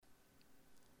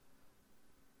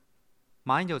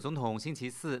马英九总统星期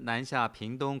四南下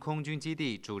屏东空军基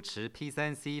地主持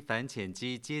P3C 反潜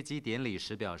机接机典礼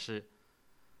时表示，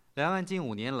两岸近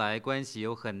5年来关系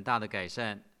有很大的改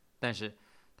善，但是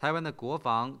台湾的国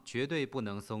防绝对不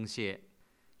能松懈，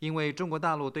因为中国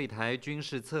大陆对台军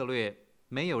事策略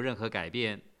没有任何改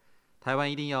变，台湾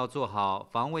一定要做好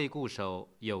防卫固守，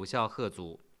有效吓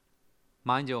阻。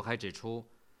马英九还指出，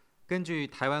根据《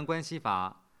台湾关系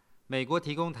法》，美国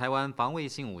提供台湾防卫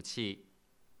性武器。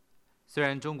虽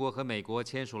然中国和美国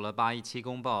签署了817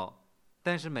公报，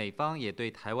但是美方也对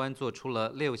台湾做出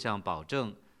了6项保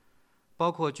证，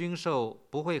包括军售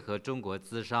不会和中国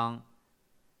资商，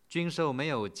军售没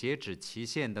有截止期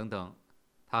限等等。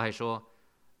他还说，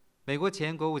美国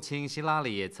前国务卿希拉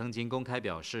里也曾经公开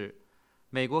表示，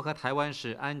美国和台湾是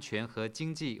安全和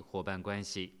经济伙伴关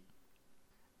系。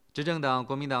执政党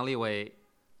国民党立委，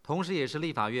同时也是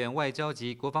立法院外交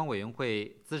及国防委员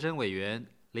会资深委员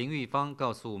林玉芳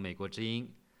告诉美国之音，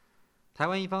台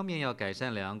湾一方面要改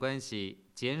善两岸关系，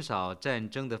减少战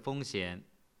争的风险，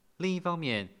另一方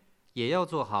面也要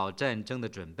做好战争的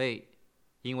准备，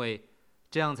因为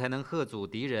这样才能吓阻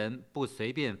敌人不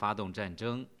随便发动战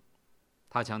争。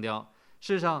他强调，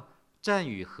事实上战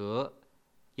与和，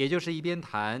也就是一边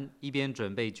谈一边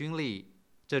准备军力，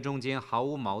这中间毫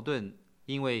无矛盾，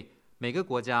因为每个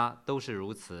国家都是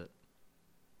如此。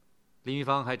林玉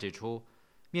芳还指出，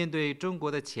面对中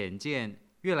国的潜舰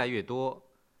越来越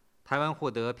多，台湾获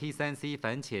得 P3C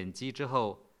反潜机之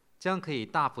后，将可以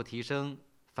大幅提升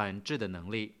反制的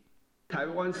能力。台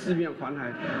湾四面环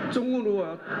海，中共如果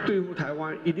要对付台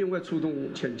湾，一定会出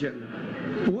动潜舰的，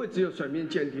不会只有水面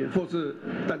舰艇或是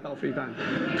弹道飞弹，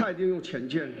他一定用潜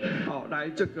舰来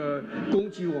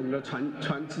攻击我们的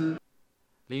船只。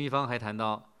林玉芳还谈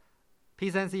到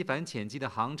 ，P3C 反潜机的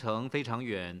航程非常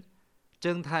远，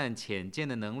侦探潜舰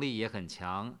的能力也很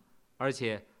强，而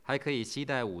且还可以携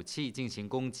带武器进行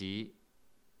攻击。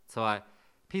此外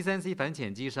 ，P3C 反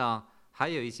潜机上还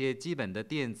有一些基本的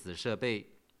电子设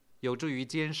备，有助于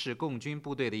监视共军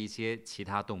部队的一些其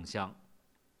他动向。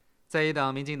在野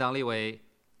党民进党立委、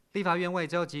立法院外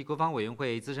交及国防委员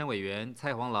会资深委员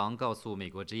蔡黄郎告诉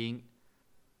美国之音，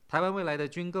台湾未来的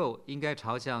军购应该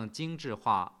朝向精致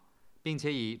化，并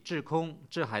且以制空、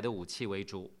制海的武器为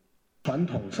主。传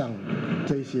统上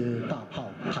这些大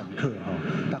炮、坦克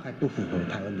大概不符合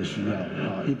台湾的需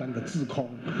要一般的制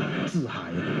空、制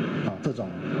海这种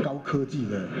高科技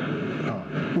的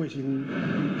卫星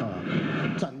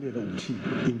战略的武器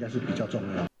应该是比较重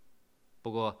要。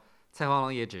不过，蔡黄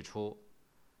郎也指出，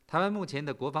台湾目前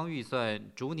的国防预算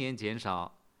逐年减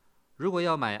少，如果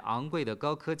要买昂贵的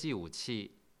高科技武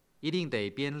器，一定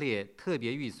得编列特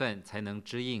别预算才能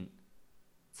支应。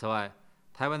此外，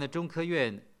台湾的中科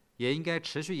院也应该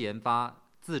持续研发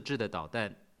自制的导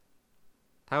弹。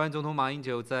台湾总统马英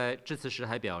九在致辞时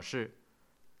还表示，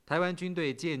台湾军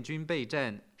队建军备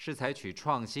战是采取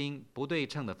创新不对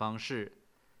称的方式，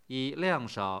以量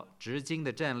少质精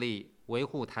的战力维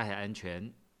护台海安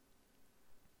全。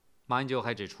马英九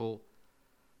还指出，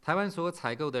台湾所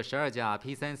采购的12架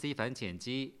P3C 反潜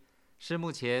机是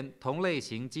目前同类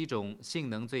型机种性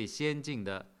能最先进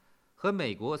的，和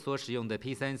美国所使用的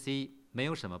P3C 没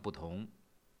有什么不同。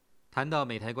谈到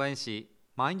美台关系，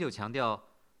马英九强调，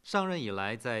上任以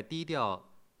来在低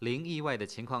调、零意外的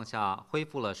情况下，恢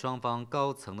复了双方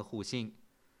高层的互信。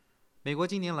美国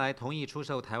近年来同意出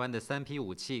售台湾的3批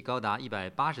武器高达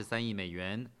183亿美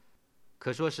元，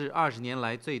可说是20年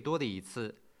来最多的一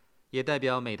次，也代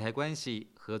表美台关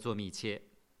系合作密切。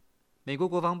美国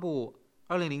国防部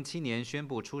2007年宣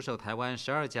布出售台湾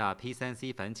12架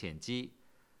P3C 反潜机，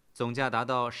总价达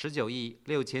到19亿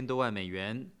6千多万美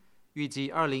元，预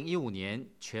计2015年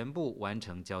全部完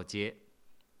成交接。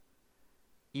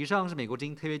以上是美国之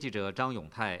音特约记者张永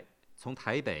泰从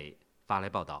台北发来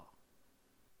报道。